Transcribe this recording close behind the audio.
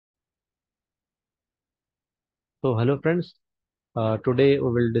So hello friends, today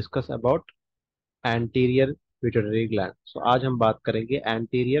we will discuss about anterior pituitary gland. So आज हम बात करेंगे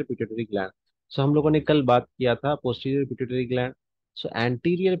anterior pituitary gland. So हम लोगों ने कल बात किया था posterior pituitary gland. So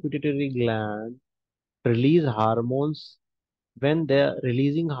anterior pituitary gland release hormones when the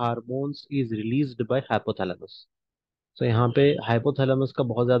releasing hormones is released by hypothalamus. So यहाँ पे hypothalamus का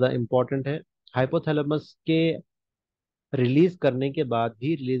बहुत ज़्यादा important है. hypothalamus के रिलीज करने के बाद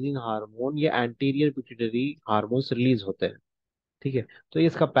ही रिलीजिंग हार्मोन या एंटीरियर पिट्यूटरी हार्मोन्स रिलीज होते हैं. ठीक है. तो ये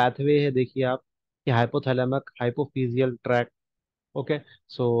इसका पाथवे है, देखिए आप कि hypothalamic hypophyseal track. Okay.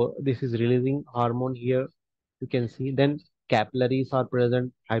 So this is releasing hormone here, you can see. Then capillaries are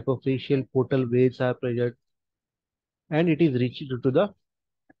present, hypophyseal portal veins are present, and it is reached to the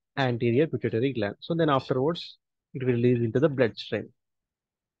anterior pituitary gland. So then afterwards it will release into the bloodstream.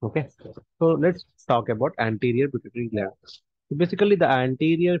 Okay. So let's talk about anterior pituitary gland. So basically the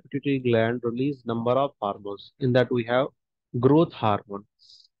anterior pituitary gland release number of hormones. In that we have growth hormone.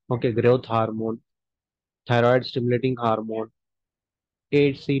 Okay, growth hormone, thyroid stimulating hormone,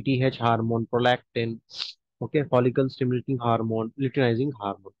 HCTH hormone, prolactin, okay, follicle stimulating hormone, luteinizing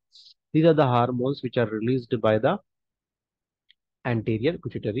hormone. These are the hormones which are released by the anterior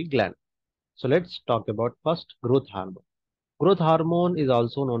pituitary gland. So let's talk about first growth hormone. Growth hormone is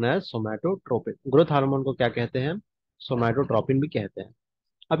also known as सोमैटोट्रोपिन. Growth hormone को क्या कहते हैं हम? सोमैटोट्रोपिन भी कहते हैं.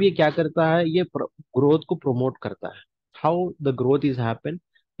 अब ये क्या करता है? ये ग्रोथ को प्रोमोट करता है. How the growth is happen?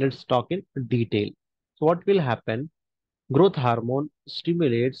 Let's talk in detail. So what will happen? Growth hormone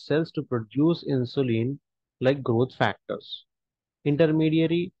stimulates cells to produce insulin like growth factors.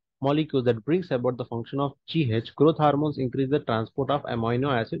 Intermediary molecule that brings about the function of GH, growth hormones increase the transport of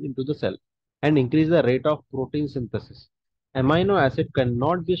amino acid into the cell and increase the rate of protein synthesis. Amino acid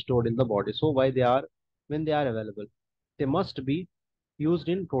cannot be stored in the body, so why they are, when they are available, they must be used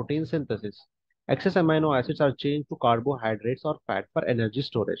in protein synthesis. Excess amino acids are changed to carbohydrates or fat for energy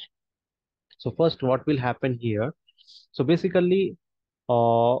storage. So first, what will happen here? So basically,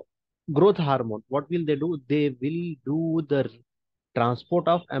 uh, growth hormone, what will they do? They will do the transport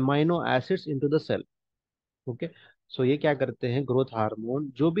of amino acids into the cell. Okay. सो ये क्या करते हैं? Growth hormone,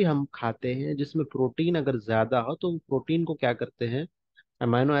 जो भी हम खाते हैं जिसमें प्रोटीन अगर ज्यादा हो तो प्रोटीन को क्या करते हैं?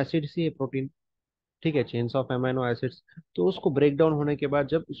 अमाइनो एसिड्स ही है प्रोटीन. ठीक है, चेन्स ऑफ अमाइनो एसिड्स. तो उसको ब्रेक डाउन होने के बाद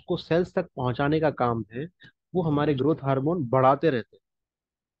जब उसको सेल्स तक पहुंचाने का काम है, वो हमारे ग्रोथ हार्मोन बढ़ाते रहते हैं,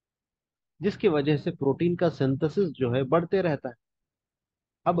 जिसकी वजह से प्रोटीन का सिंथेसिस जो है बढ़ते रहता है.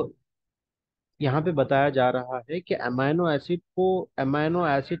 अब यहाँ पे बताया जा रहा है कि अमाइनो एसिड को अमाइनो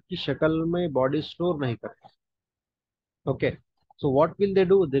एसिड की शक्ल में बॉडी स्टोर नहीं करता. Okay. So what will they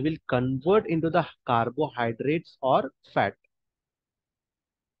do? They will convert into the carbohydrates or fat.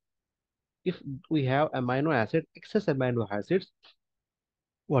 If we have amino acid, excess amino acids,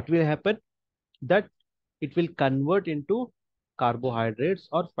 what will happen? That it will convert into carbohydrates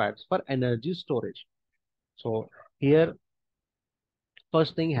or fats for energy storage. So here,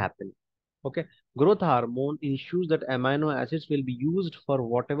 first thing happen. Okay. Growth hormone ensures that amino acids will be used for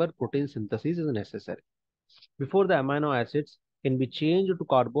whatever protein synthesis is necessary. Before the amino acids can be changed to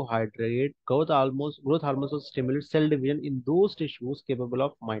carbohydrate, growth hormones will stimulate cell division in those tissues capable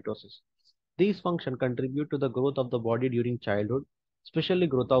of mitosis. These functions contribute to the growth of the body during childhood, especially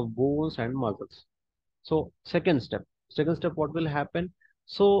growth of bones and muscles. So second step what will happen?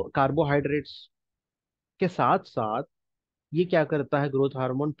 So carbohydrates के साथ साथ ये क्या करता है? Growth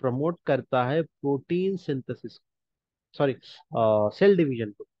hormone promote करता है protein synthesis, sorry, cell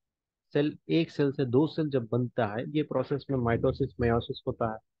division को. सेल, एक सेल से दो सेल जब बनता है, ये प्रोसेस में माइटोसिस मेयोसिस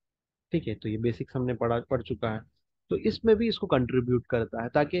होता है. ठीक है, तो ये बेसिक्स हमने पढ़ चुका है. तो इसमें भी इसको कंट्रीब्यूट करता है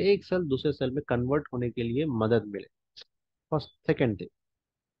ताकि एक सेल दूसरे सेल में कन्वर्ट होने के लिए मदद मिले. First second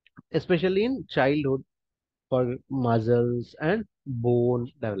thing, specially in childhood, for muscles and bone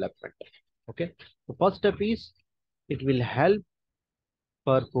development. Okay. तो first step is it will help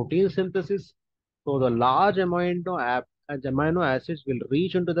for protein synthesis. So the large amino acids will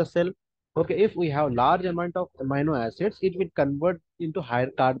reach into the cell. Okay, if we have large amount of amino acids, it will convert into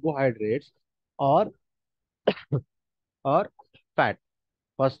higher carbohydrates or or fat.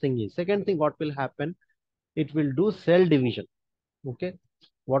 First thing is. Second thing, what will happen? It will do cell division. Okay,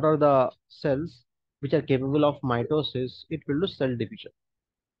 what are the cells which are capable of mitosis? It will do cell division.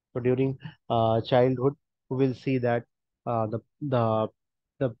 So during childhood, we will see that the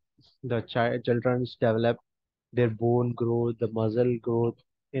the children's develop their bone growth, the muscle growth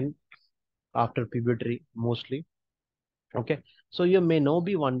in after puberty mostly. Okay, so you may now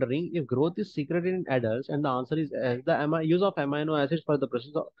be wondering if growth is secreted in adults, and the answer is yes. The use of amino acids for the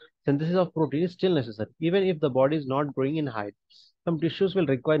process of synthesis of protein is still necessary, even if the body is not growing in height. Some tissues will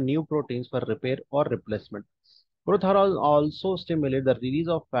require new proteins for repair or replacement. Growth hormone also stimulate the release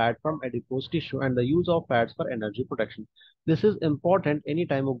of fat from adipose tissue and the use of fats for energy protection. This is important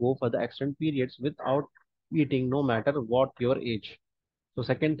anytime you go for the extended periods without eating, no matter what your age. So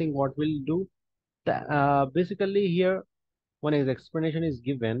second thing, what we'll do, basically here one is explanation is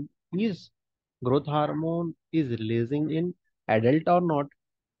given, is growth hormone is releasing in adult or not?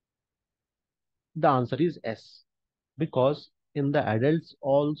 The answer is yes, because in the adults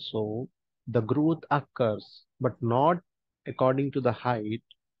also the growth occurs, but not according to the height,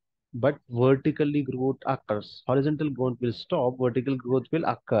 but vertically growth occurs. Horizontal growth will stop, vertical growth will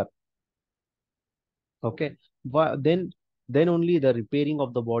occur. Okay. Then only the repairing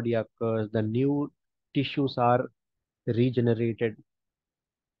of the body occurs, the new tissues are regenerated.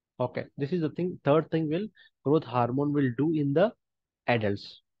 Okay, this is the thing. Third thing will growth hormone will do in the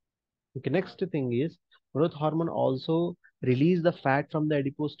adults. Okay, next thing is growth hormone also release the fat from the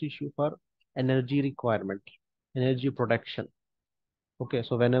adipose tissue for energy requirement, energy production. Okay,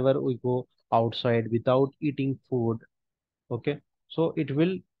 so whenever we go outside without eating food, okay, so it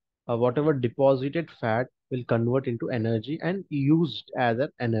will whatever deposited fat will convert into energy and used as an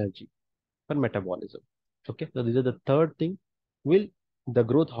energy for metabolism. Okay, so this is the third thing will the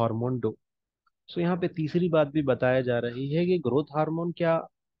growth hormone do. सो यहाँ पे तीसरी बात भी बताया जा रही है कि ग्रोथ हार्मोन क्या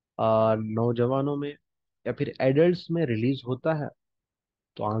नौजवानों में या फिर एडल्ट्स में रिलीज होता है।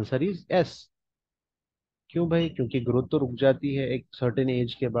 तो आंसर इज यस। क्यों भाई? क्योंकि ग्रोथ तो रुक जाती है एक सर्टेन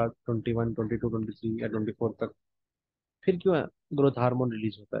एज के बाद, 21, 22, 23 या 24 तक। फिर क्यों ग्रोथ हार्मोन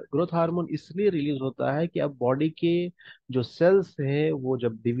रिलीज होता है? ग्रोथ हार्मोन इसलिए रिलीज होता है कि अब बॉडी के जो सेल्स है वो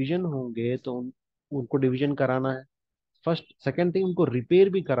जब डिवीजन होंगे तो उनको डिवीजन कराना है। फर्स्ट सेकंड थिंग, उनको रिपेयर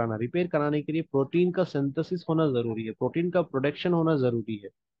भी कराना। रिपेयर कराने के लिए प्रोटीन का सिंथेसिस होना जरूरी है, प्रोटीन का प्रोडक्शन होना जरूरी है।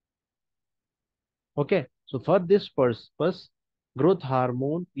 Okay, so for this purpose growth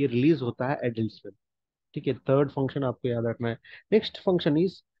hormone ये रिलीज होता है एडल्ट्स में। ठीक है, थर्ड फंक्शन आपको याद रखना है। Next function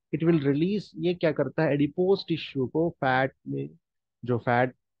is it will release, ये क्या करता है, एडिपोज टिश्यू को फैट में जो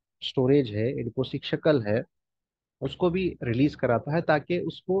फैट स्टोरेज है, एडिपोज शक्ल है, उसको भी रिलीज कराता है ताकि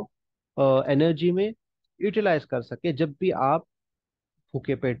उसको एनर्जी में यूटिलाइज कर सके। जब भी आप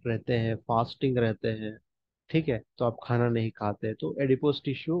भूखे पेट रहते हैं, फास्टिंग रहते हैं, ठीक है, तो आप खाना नहीं खाते, तो एडिपोज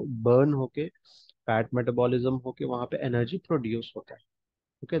टिश्यू बर्न होके फैट मेटाबॉलिज्म होके वहां पे एनर्जी प्रोड्यूस होता है।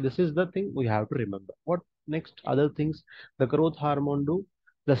 Okay, this is the thing we have to remember. What next? Other things the growth hormone do.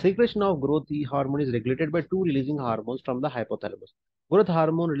 The secretion of growth hormone is regulated by two releasing hormones from the hypothalamus. Growth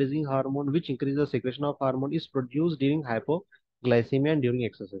hormone releasing hormone, which increases the secretion of hormone, is produced during hypoglycemia and during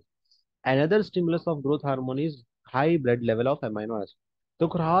exercise. Another stimulus of growth hormone is high blood level of amino acid. The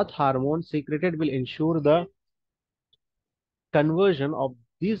growth hormone secreted will ensure the conversion of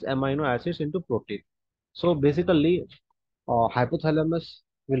these amino acids into protein. So basically, hypothalamus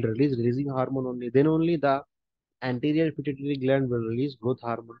will release releasing hormone only. Then only the anterior pituitary gland will release growth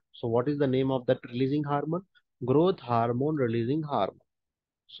hormone. So what is the name of that releasing hormone? Growth hormone releasing hormone.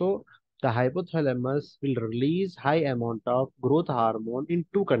 So the hypothalamus will release high amount of growth hormone in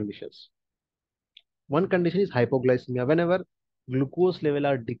two conditions. One condition is hypoglycemia, whenever glucose level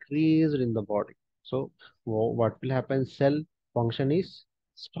are decreased in the body. So what will happen? Cell function is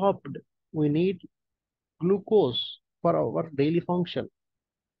stopped. We need glucose for our daily function.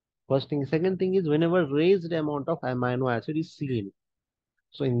 First thing. Second thing is whenever raised amount of amino acid is seen.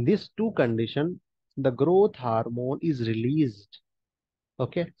 So in these two condition, the growth hormone is released.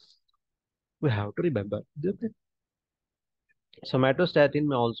 Okay, we have to remember. Somatostatin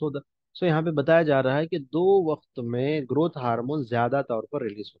में also the, सो यहाँ पे बताया जा रहा है कि दो वक्त में ग्रोथ हार्मोन ज्यादा तौर पर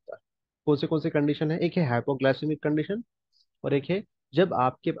रिलीज होता है। कौन से कंडीशन है? एक है हाइपोग्लाइसेमिक कंडीशन, और एक है जब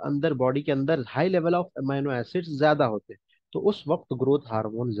आपके अंदर बॉडी के अंदर high level of amino acids ज्यादा होते हैं, तो उस वक्त ग्रोथ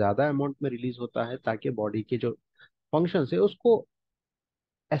हार्मोन ज्यादा अमाउंट में रिलीज होता है ताकि बॉडी के जो फंक्शन है उसको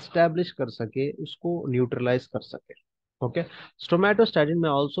एस्टेब्लिश कर सके, उसको न्यूट्रलाइज कर सके। ओके, स्टोमेटोस्टैटिन में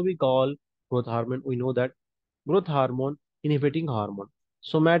ऑल्सो भी call growth hormone, we know that growth hormone inhibiting hormone,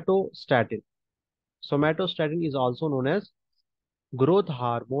 somatostatin. Somatostatin is also known as growth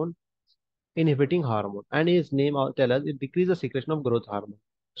hormone inhibiting hormone, and its name tell us it decreases the secretion of growth hormone.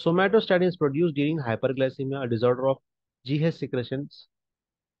 Somatostatin is produced during hyperglycemia, a disorder of GH secretions.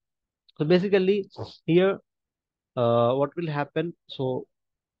 So basically here what will happen, so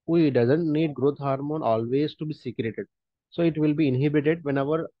we doesn't need growth hormone always to be secreted, so it will be inhibited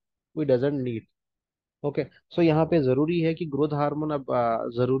whenever we doesn't need. Okay, सो यहाँ पे जरूरी है कि growth hormone अब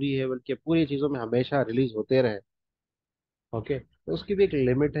जरूरी है, बल्कि पूरी चीजों में हमेशा रिलीज होते रहे। ओके, तो उसकी भी एक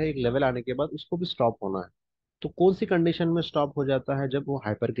लिमिट है, एक लेवल आने के बाद उसको भी स्टॉप होना है। तो कौन सी कंडीशन में स्टॉप हो जाता है? जब वो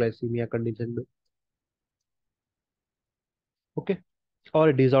हाइपरग्लाइसीमिया कंडीशन में। ओके,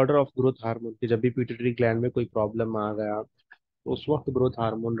 और डिसऑर्डर ऑफ ग्रोथ हार्मोन की, जब भी पिट्यूटरी ग्लैंड में कोई प्रॉब्लम आ गया तो उस वक्त ग्रोथ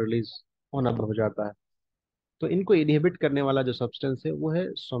हार्मोन रिलीज होना बंद हो जाता है। तो इनको इनहिबिट करने वाला जो सब्सटेंस है वो है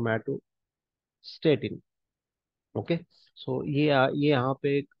सोमैटोस्टेटिन। ओके। सो ये यहाँ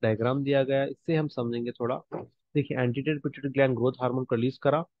पे एक डायग्राम दिया गया है, इससे हम समझेंगे थोड़ा। देखिए, एंटीटेड पिट्यूटरी ग्लैंड ग्रोथ हार्मोन को रिलीज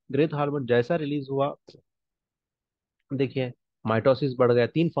करा। ग्रोथ हार्मोन जैसा रिलीज हुआ, देखिए माइटोसिस बढ़ गया,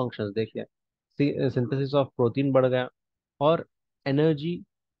 तीन फंक्शंस देखिए, सिंथेसिस ऑफ प्रोटीन बढ़ गया, और एनर्जी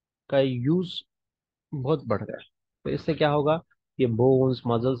का यूज बहुत बढ़ गया। तो इससे क्या होगा, ये बोन्स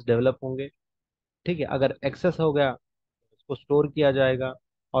मसल्स डेवलप होंगे। ठीक है, अगर एक्सेस हो गया उसको स्टोर किया जाएगा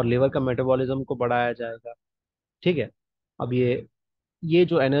और लिवर का मेटाबॉलिज्म को बढ़ाया जाएगा। ठीक है। अब ये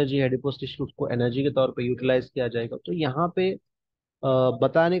जो एनर्जी है एडिपोज टिश्यू, उसको एनर्जी के तौर पे यूटिलाइज किया जाएगा। तो यहाँ पे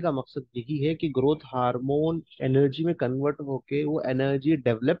बताने का मकसद यही है कि ग्रोथ हार्मोन एनर्जी में कन्वर्ट होके वो एनर्जी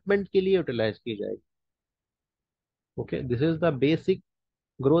डेवलपमेंट के लिए यूटिलाइज की जाएगी। Okay, this is the basic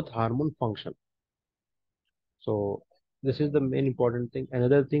growth hormone function. So this is the main important thing.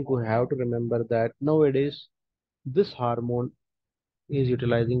 Another thing we have to remember that nowadays this hormone is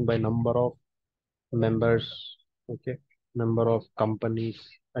utilizing by number of members. Okay, number of companies.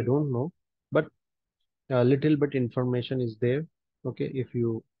 I don't know, but a little bit information is there. Okay, if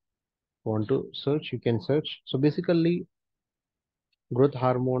you want to search, you can search. So basically, growth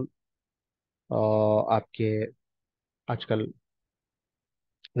hormone आपके आजकल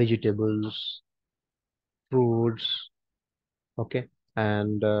vegetables, fruits, okay,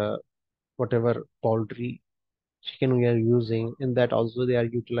 and whatever poultry chicken we are using, in that also they are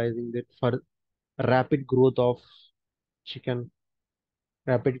utilizing it for rapid growth of chicken,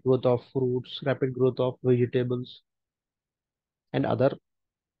 rapid growth of fruits, rapid growth of vegetables, and other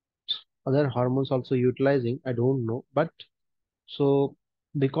hormones also utilizing, I don't know. But so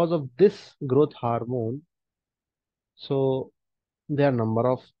because of this growth hormone, so there are number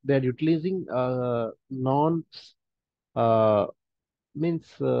of, they are utilizing non means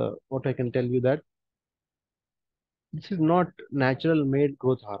what I can tell you that this is not natural made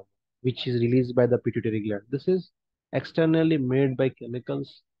growth hormone which is released by the pituitary gland. This is externally made by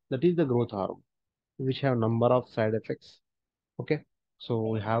chemicals, that is the growth hormone, which have number of side effects. Okay, so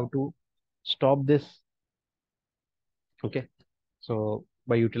we have to stop this. Okay, so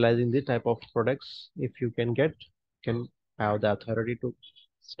by utilizing this type of products, if you can get, can have the authority to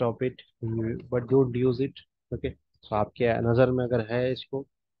stop it, but don't use it. Okay, so आपके नज़र में अगर है इसको,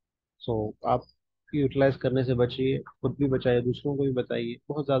 सो आप utilise करने से बचिए, खुद भी बचाइए, दूसरों को भी बताइए,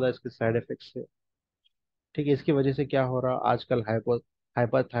 बहुत ज़्यादा इसके साइड इफेक्ट्स है। ठीक है, इसकी वजह से क्या हो रहा आजकल,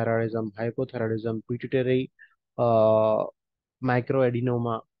 hypothyroidism, pituitary micro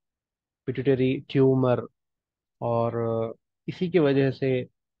adenoma, pituitary tumour, और इसी की वजह से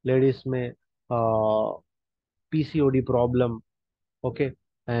लेडीज में PCOD problem, okay,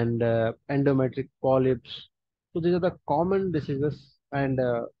 and एंडोमेट्रिक polyps. तो these are the common diseases, and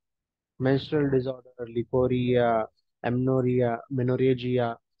menstrual disorder, liporia, amenorrhea,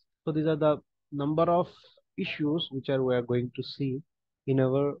 menorrhagia. So these are the number of issues which are we are going to see in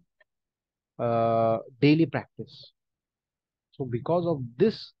our daily practice. So because of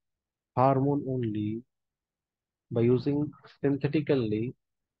this hormone only, by using synthetically,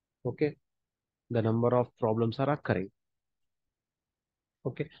 okay, the number of problems are occurring.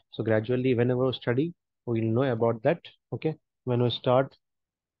 Okay, so gradually whenever we study, we will know about that. Okay, when we start,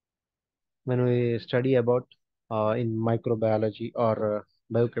 when we study about in microbiology or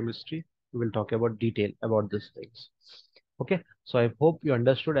biochemistry, we will talk about detail about these things. Okay, so I hope you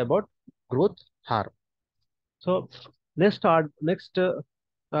understood about growth hormone. So let's start next,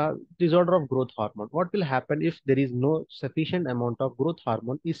 disorder of growth hormone. What will happen if there is no sufficient amount of growth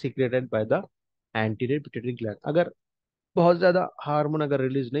hormone is secreted by the anterior pituitary gland? अगर बहुत ज्यादा hormone अगर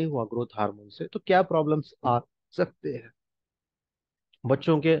release नहीं हुआ growth hormone से, तो क्या problems आ सकते हैं?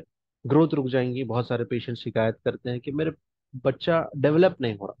 बच्चों के ग्रोथ रुक जाएंगी। बहुत सारे पेशेंट शिकायत करते हैं कि मेरे बच्चा डेवलप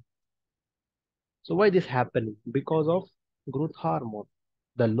नहीं हो रहा। So why this happening? Because of growth hormone,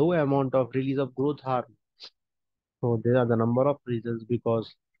 the low amount of release of growth hormone. So there are the number of reasons,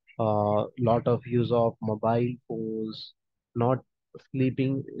 because lot of use of mobile phones, not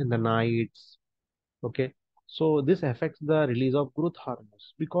sleeping in the nights. Okay, so this affects the release of growth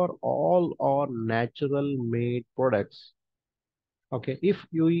hormones, because all are natural made products. Okay, if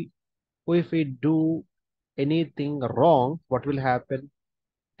we do anything wrong, what will happen?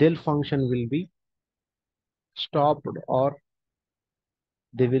 Their function will be stopped, or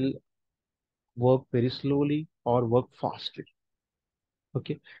they will work very slowly or work fastly.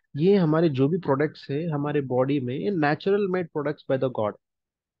 Okay, ये हमारे जो भी products है हमारे body में, ये natural made products by the God.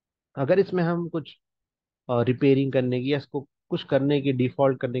 अगर इसमें हम कुछ रिपेयरिंग करने की या इसको कुछ करने की,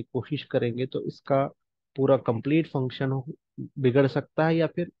 डिफॉल्ट करने की कोशिश करेंगे तो इसका पूरा कंप्लीट फंक्शन बिगड़ सकता है, या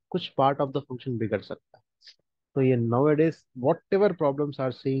फिर कुछ पार्ट ऑफ द फंक्शन बिगड़ सकता है। तो ये nowadays whatever problems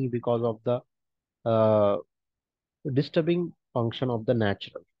are seeing because of the uh, disturbing function of the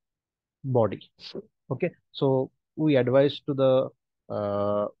natural body. Okay, so we advise to the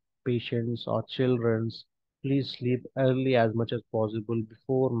uh, patients or childrens, please sleep early as much as possible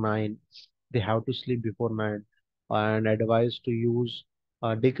before 9. They have to sleep before 9, and advise to use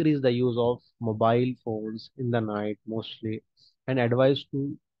decrease the use of mobile phones in the night mostly, and advise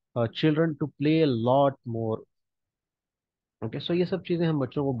to children to play a lot more. Okay, सो ये सब चीजें हम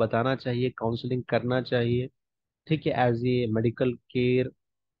बच्चों को बताना चाहिए, counselling करना चाहिए। ठीक है, एज ए मेडिकल केयर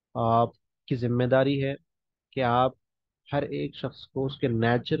आपकी जिम्मेदारी है कि आप हर एक शख्स को उसके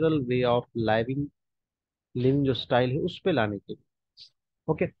natural way of living living जो स्टाइल है उस पे लाने के लिए।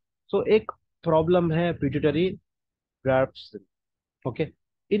 ओके, सो एक प्रॉब्लम है pituitary graphs, okay,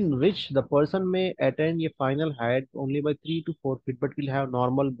 in which the person may attain a final height only by 3 to 4 feet but will have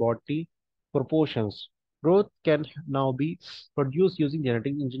normal body proportions. Growth can now be produced using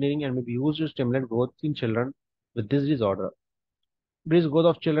genetic engineering and may be used to stimulate growth in children with this disorder. Increased growth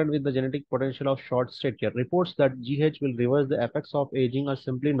of children with the genetic potential of short stature. Reports that GH will reverse the effects of aging are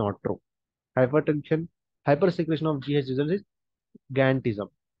simply not true. Hypertension, hypersecretion of GH results in giantism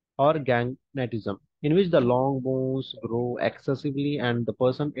or gangnatism, in which the long bones grow excessively and the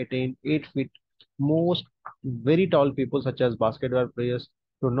person attain 8 feet. Most very tall people, such as basketball players,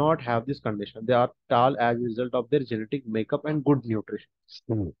 do not have this condition. They are tall as a result of their genetic makeup and good nutrition.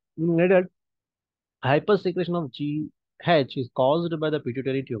 In adult, hypersecretion of GH is caused by the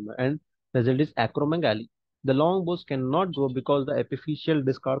pituitary tumor and result is acromegaly. The long bones cannot grow because the epiphyseal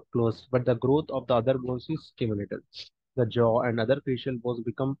discs are closed, but the growth of the other bones is stimulated. The jaw and other facial bones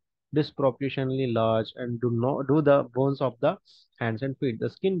become disproportionately large and do not do the bones of the hands and feet. The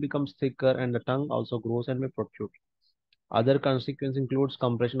skin becomes thicker and the tongue also grows and may protrude. Other consequence includes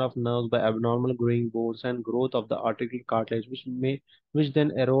compression of nerves by abnormal growing bones and growth of the articular cartilage, which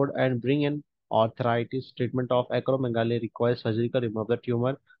then erode and bring in arthritis. Treatment of acromegaly requires surgical remove the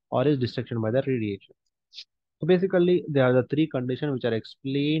tumor or is dissection by the radiation. So basically, there are the three conditions which are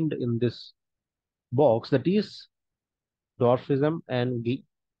explained in this box. That is dwarfism and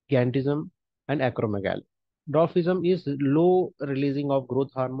gigantism and acromegaly. Dwarfism is low releasing of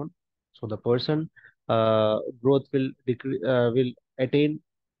growth hormone, so the person growth will attain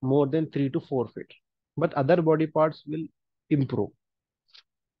more than 3 to 4 feet, but other body parts will improve.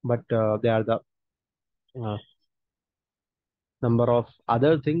 But there are the uh, number of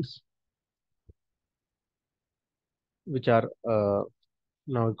other things which are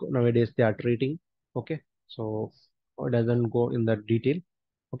nowadays they are treating. Okay, so it doesn't go in the detail.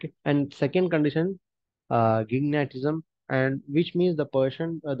 Okay, and second condition, gignatism, and which means the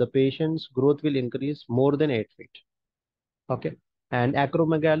patient's growth will increase more than 8 feet. Okay, and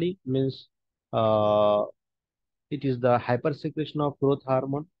acromegaly means uh, it is the hypersecretion of growth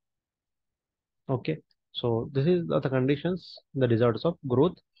hormone. Okay, so this is the conditions, the disorders of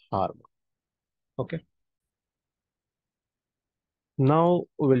growth hormone. Okay, now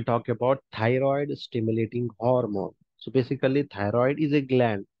we will talk about thyroid stimulating hormone. So basically, thyroid is a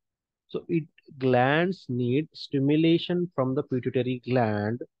gland. So it glands need stimulation from the pituitary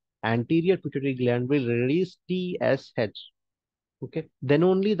gland. Anterior pituitary gland will release TSH. Okay, then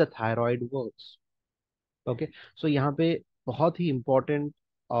only the thyroid works. Okay, so यहाँ पे बहुत ही important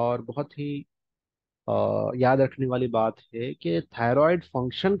और बहुत ही याद रखने वाली बात है कि थायराइड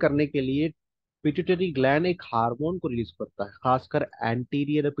फंक्शन करने के लिए पिट्यूटरी ग्लैंड एक हार्मोन को रिलीज करता है, खासकर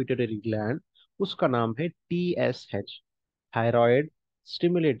एंटीरियर पिट्यूटरी ग्लैंड। उसका नाम है TSH, thyroid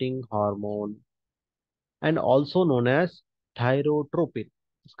stimulating hormone, and also known as thyrotropin.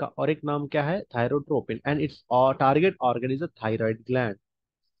 इसका और एक नाम क्या है? Thyrotropin, and it's target organ is a thyroid gland.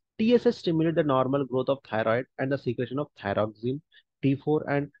 TSH stimulate the normal growth of thyroid and the secretion of thyroxine, T4,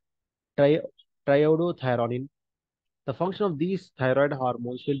 and tri- triiodothyronine. The function of these thyroid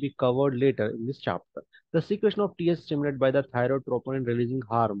hormones will be covered later in this chapter. The secretion of TSH stimulated by the thyrotroponin releasing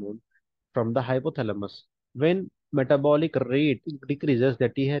hormone from the hypothalamus. When metabolic rate decreases, the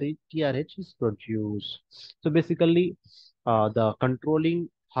TRH is produced. So basically, the controlling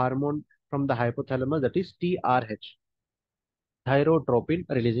hormone from the hypothalamus, that is TRH, thyrotropin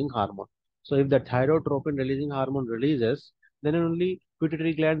releasing hormone. So if the thyrotropin releasing hormone releases, then only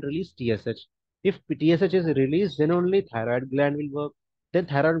pituitary gland release TSH. If TSH is released, then only thyroid gland will work. Then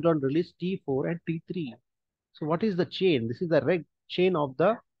thyroid gland release T4 and T3. So what is the chain? This is the red chain of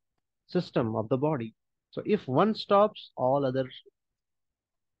the system of the body. So if one stops, all other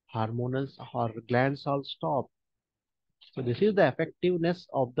hormonal or glands all stop. So this is the effectiveness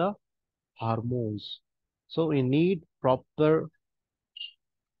of the hormones. So we need proper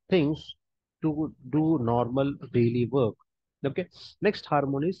things to do normal daily work. Okay. Next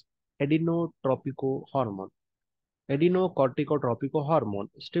hormone is adenotropico hormone. Adenocorticotropico hormone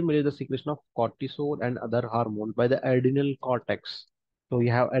stimulates the secretion of cortisol and other hormones by the adrenal cortex. So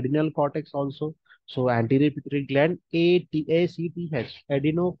you have adrenal cortex also. So anterior pituitary gland, ACTH,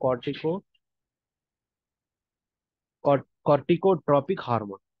 corticotropic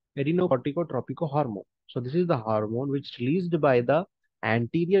hormone. Adenocorticotropic hormone. So this is the hormone which released by the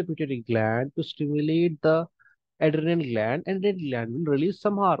anterior pituitary gland to stimulate the adrenal gland, and adrenal gland will release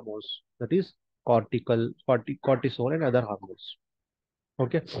some hormones, that is cortisol and other hormones.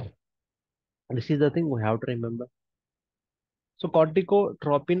 Okay, this is the thing we have to remember. So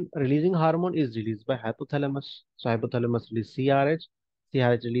corticotropin releasing hormone is released by hypothalamus. So hypothalamus release CRH,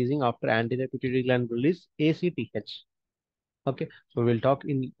 CRH releasing after anterior pituitary gland release ACTH. Okay, so we'll talk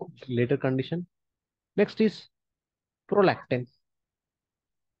in later condition. Next is prolactin.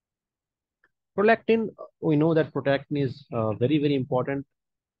 Prolactin, we know that prolactin is very important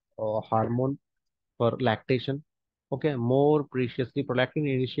hormone for lactation. Okay, more preciously, prolactin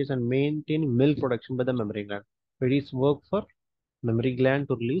initiates and maintain milk production by the mammary gland. It is work for memory gland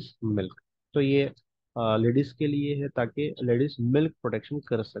to release milk. तो ये ladies के लिए है ताकि ladies milk production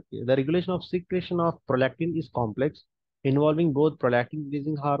कर सके. The regulation of secretion of prolactin is complex involving both prolactin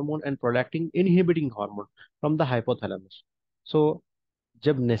releasing hormone and prolactin inhibiting hormone from the hypothalamus. So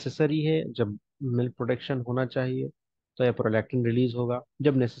जब necessary है, जब मिल्क प्रोडक्शन होना चाहिए तो यह प्रोलैक्टिन रिलीज होगा.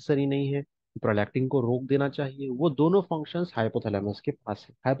 जब नेसेसरी नहीं है, प्रोलैक्टिन को रोक देना चाहिए. वो दोनों फंक्शंस हाइपोथैलेमस के पास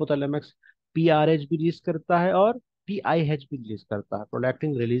है. हाइपोथैलेमस पीआरएच भी रिलीज करता है और पीआईएच भी रिलीज करता है.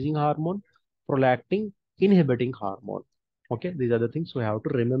 Prolactin releasing hormone, prolactin inhibiting hormone. Okay, these are the things we have to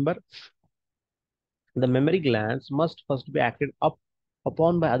remember. The mammary glands must first be acted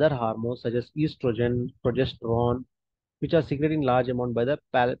upon by other hormones such as estrogen, progesterone, which are secreted in large amount by the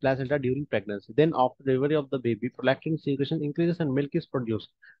placenta during pregnancy. Then, after delivery of the baby, prolactin secretion increases and milk is produced.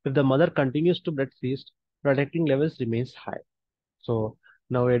 If the mother continues to breastfeed, prolactin levels remains high. So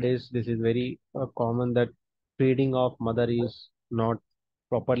nowadays, this is very common that feeding of mother is not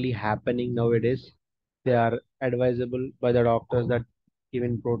properly happening nowadays. They are advisable by the doctors that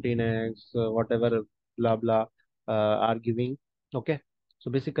even protein eggs, whatever, blah blah, are giving. Okay,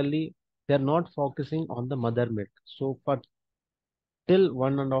 so basically they are not focusing on the mother milk. So for till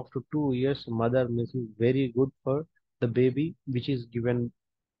 1.5 to 2 years, mother milk is very good for the baby, which is given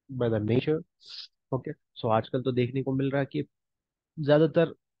by the nature. Okay, so आजकल तो देखने को मिल रहा है कि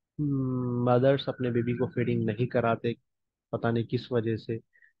ज्यादातर mother's अपने baby को फीडिंग नहीं कराते. पता नहीं किस वजह से,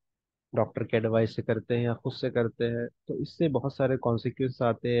 डॉक्टर के एडवाइस से करते हैं या खुद से करते हैं. तो इससे बहुत सारे कॉन्सिक्वेंस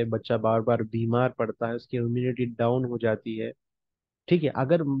आते हैं. बच्चा बार बार बीमार पड़ता है, उसकी इम्यूनिटी डाउन हो जाती है. ठीक है,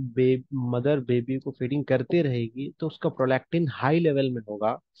 अगर मदर बेबी को फीडिंग करते रहेगी तो उसका प्रोलैक्टिन हाई लेवल में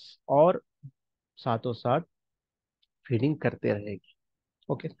होगा और साथों साथ फीडिंग करते रहेगी.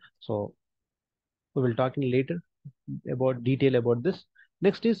 Okay, so we will talk in later about detail about this.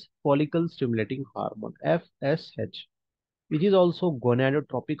 Next is follicle stimulating hormone, FSH, which is also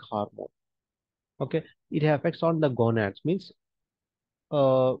gonadotropic hormone. Okay, it affects on the gonads, means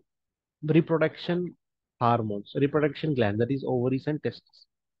uh, reproduction hormones, reproduction gland, that is ovaries and testes.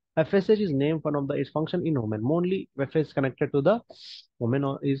 FSH is named for one of the its function in women. Mainly, FSH is connected to the woman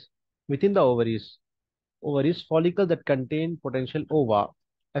or is within the ovaries follicle that contain potential ova.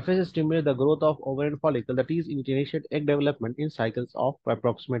 FSH stimulates the growth of ovarian follicle, that is initiate egg development in cycles of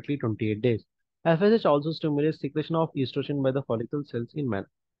approximately 28 days. FSH also stimulates secretion of estrogen by the follicle cells in men.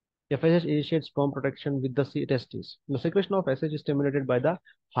 FSH initiates sperm protection with the testes. The secretion of FSH is stimulated by the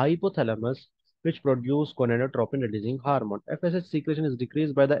hypothalamus, which produce gonadotropin releasing hormone. FSH secretion is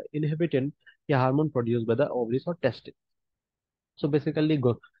decreased by the inhibitin, a hormone produced by the ovaries or testes. So basically,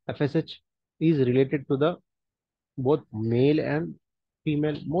 FSH is related to the both male and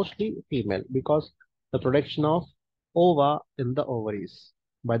female, mostly female, because the production of ova in the ovaries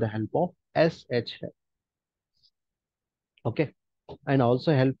by the help of SH. Okay, and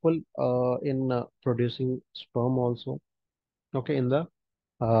also helpful in producing sperm also. Okay, in the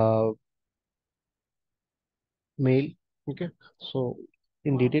uh, male. Okay, so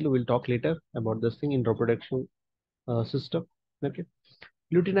in detail we'll talk later about this thing in reproduction system. Okay,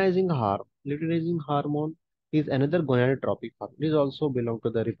 luteinizing hormone is another gonadotropic hormone. It is also belong to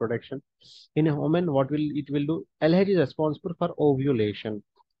the reproduction. In a woman, what will it will do? LH is responsible for ovulation,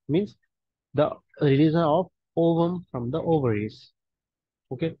 means the release of ovum from the ovaries.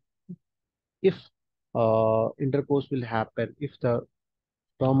 Okay, if intercourse will happen, if the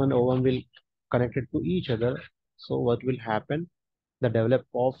sperm and ovum will connected to each other, So what will happen? The develop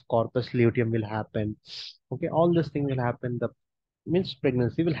of corpus luteum will happen. Okay, all this thing will happen. The means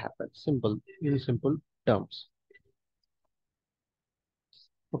pregnancy will happen. Simple, in simple terms.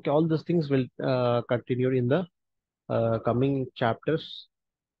 Okay, all these things will continue in the coming chapters.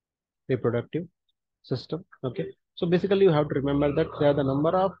 Reproductive system. Okay, so basically you have to remember that there are the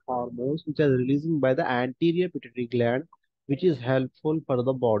number of hormones which are releasing by the anterior pituitary gland, which is helpful for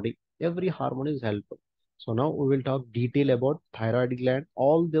the body. Every hormone is helpful. So now we will talk detail about thyroid gland,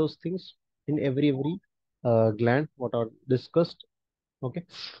 all those things in every gland what are discussed. Okay,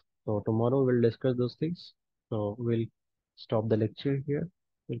 so tomorrow we'll discuss those things. So we'll stop the lecture here.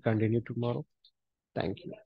 We'll continue tomorrow. Thank you.